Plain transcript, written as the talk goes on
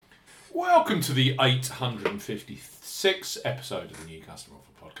Welcome to the 856th episode of the New Customer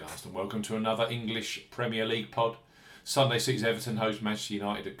Offer Podcast, and welcome to another English Premier League pod. Sunday sees Everton host Manchester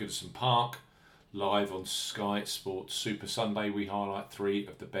United at Goodison Park. Live on Sky Sports Super Sunday, we highlight three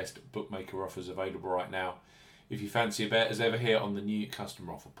of the best bookmaker offers available right now. If you fancy a bet, as ever here on the New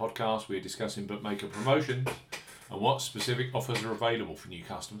Customer Offer Podcast, we are discussing bookmaker promotions and what specific offers are available for new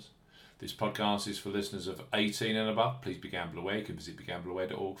customers. This podcast is for listeners of 18 and above. Please be gamble aware. You can visit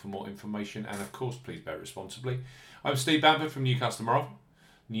begambleaware.org for more information. And of course, please bet responsibly. I'm Steve Bamford from New Customer Offer,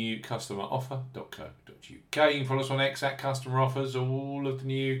 newcustomeroffer.co.uk. You can follow us on X at Customer Offers. All of the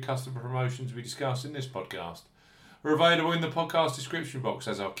new customer promotions we discuss in this podcast are available in the podcast description box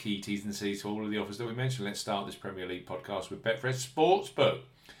as our key T's and C's to all of the offers that we mentioned. Let's start this Premier League podcast with Betfred Sportsbook.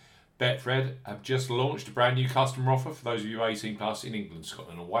 Betfred have just launched a brand new customer offer for those of you 18 plus in England,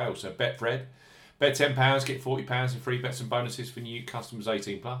 Scotland and Wales. So Betfred, bet £10, get £40 in free bets and bonuses for new customers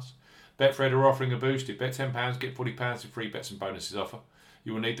 18 plus. Betfred are offering a boosted bet £10, get £40 in free bets and bonuses offer.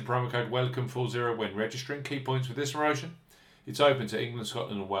 You will need the promo code WELCOME40 when registering. Key points with this promotion: it's open to England,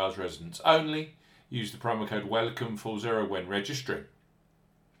 Scotland and Wales residents only. Use the promo code WELCOME40 when registering.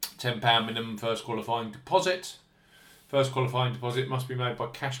 £10 minimum first qualifying deposit. First qualifying deposit must be made by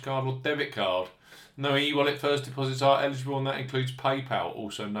cash card or debit card. No e-wallet first deposits are eligible, and that includes PayPal.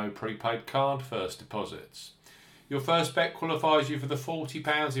 Also no prepaid card first deposits. Your first bet qualifies you for the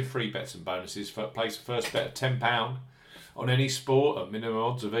 £40 in free bets and bonuses. Place a first bet of £10 on any sport at minimum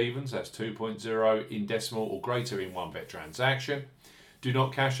odds of evens. That's 2.0 in decimal or greater in one bet transaction. Do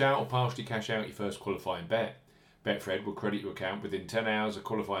not cash out or partially cash out your first qualifying bet. Betfred will credit your account within 10 hours of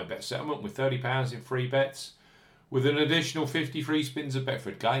qualifying bet settlement with £30 in free bets, with an additional 50 free spins of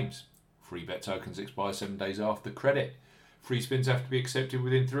Betfred games. Free bet tokens expire 7 days after credit. Free spins have to be accepted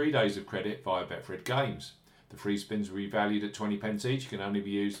within 3 days of credit via Betfred games. The free spins will be valued at 20p each, can only be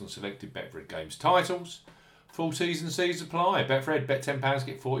used on selected Betfred games titles. Full T's and C's apply. Betfred, bet £10,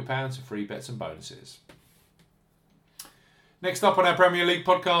 get £40 for free bets and bonuses. Next up on our Premier League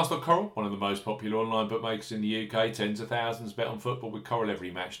podcast, Coral, one of the most popular online bookmakers in the UK. Tens of thousands bet on football with Coral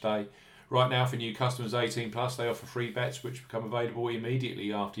every match day. Right now, for new customers 18 plus, they offer free bets which become available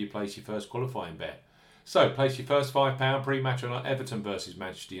immediately after you place your first qualifying bet. So, place your first £5 pre-match on Everton versus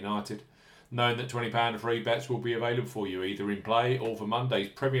Manchester United, knowing that £20 of free bets will be available for you either in play or for Monday's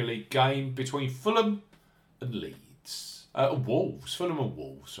Premier League game between Fulham and Wolves. Fulham and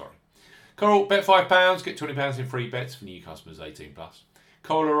Wolves, sorry. Coral, bet £5, get £20 in free bets for new customers 18 plus.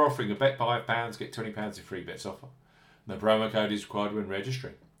 Coral are offering a bet £5, get £20 in free bets offer. No promo code is required when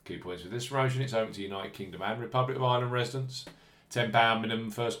registering. Key points with this promotion: it's open to United Kingdom and Republic of Ireland residents. £10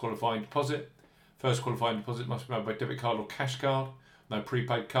 minimum first qualifying deposit. First qualifying deposit must be made by debit card or cash card. No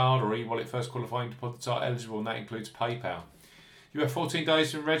prepaid card or e-wallet first qualifying deposits are eligible, and that includes PayPal. You have 14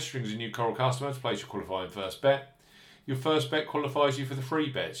 days from registering as a new Coral customer to place your qualifying first bet. Your first bet qualifies you for the free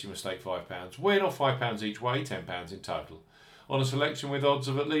bets. You must stake £5 win or £5 each way, £10 in total, on a selection with odds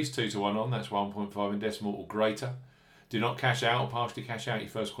of at least 2 to 1 on, that's 1.5 in decimal or greater. Do not cash out or partially cash out your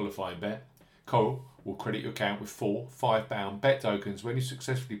first qualifying bet. Coral will credit your account with 4 £5 bet tokens when you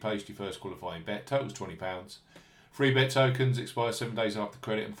successfully placed your first qualifying bet. Totals £20. Free bet tokens expire 7 days after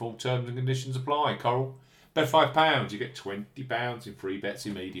credit and full terms and conditions apply. Coral, bet £5, you get £20 in free bets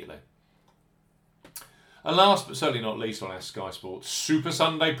immediately. And last but certainly not least, on our Sky Sports Super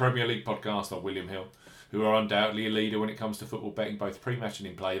Sunday Premier League podcast are William Hill, who are undoubtedly a leader when it comes to football betting, both pre-match and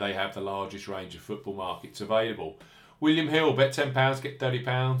in play. They have the largest range of football markets available. William Hill, bet £10, get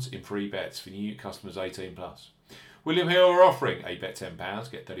 £30 in free bets for new customers 18 plus. William Hill are offering a bet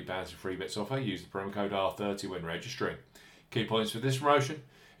 £10, get £30 in free bets offer. Use the promo code R30 when registering. Key points for this promotion: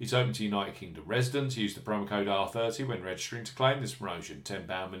 it's open to United Kingdom residents. Use the promo code R30 when registering to claim this promotion. £10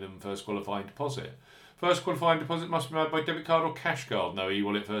 minimum first qualifying deposit. First qualifying deposit must be made by debit card or cash card. No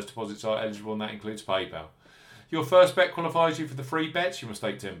e-wallet first deposits are eligible, and that includes PayPal. Your first bet qualifies you for the free bets. You must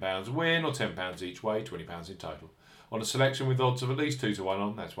stake £10 win or £10 each way, £20 in total, on a selection with odds of at least 2 to 1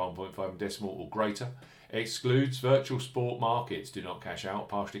 on, that's 1.5 in decimal or greater. Excludes virtual sport markets. Do not cash out,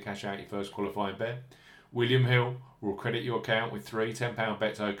 partially cash out your first qualifying bet. William Hill will credit your account with 3 £10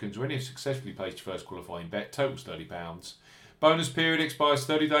 bet tokens when you successfully placed your first qualifying bet. Totals £30. Bonus period expires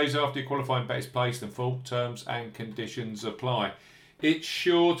 30 days after your qualifying bet is placed, and full terms and conditions apply. It's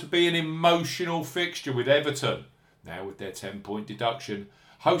sure to be an emotional fixture with Everton, now with their 10-point deduction,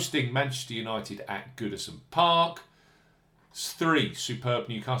 hosting Manchester United at Goodison Park. 3 superb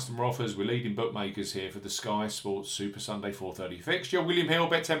new customer offers. We're leading bookmakers here for the Sky Sports Super Sunday 4:30 fixture. William Hill,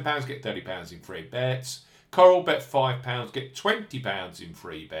 bet £10, get £30 in free bets. Coral, bet £5, get £20 in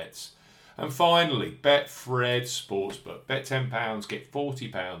free bets. And finally, Betfred Sportsbook. Bet £10, get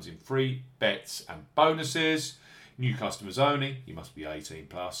 £40 in free bets and bonuses. New customers only. You must be 18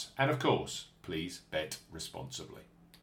 plus. And of course, please bet responsibly.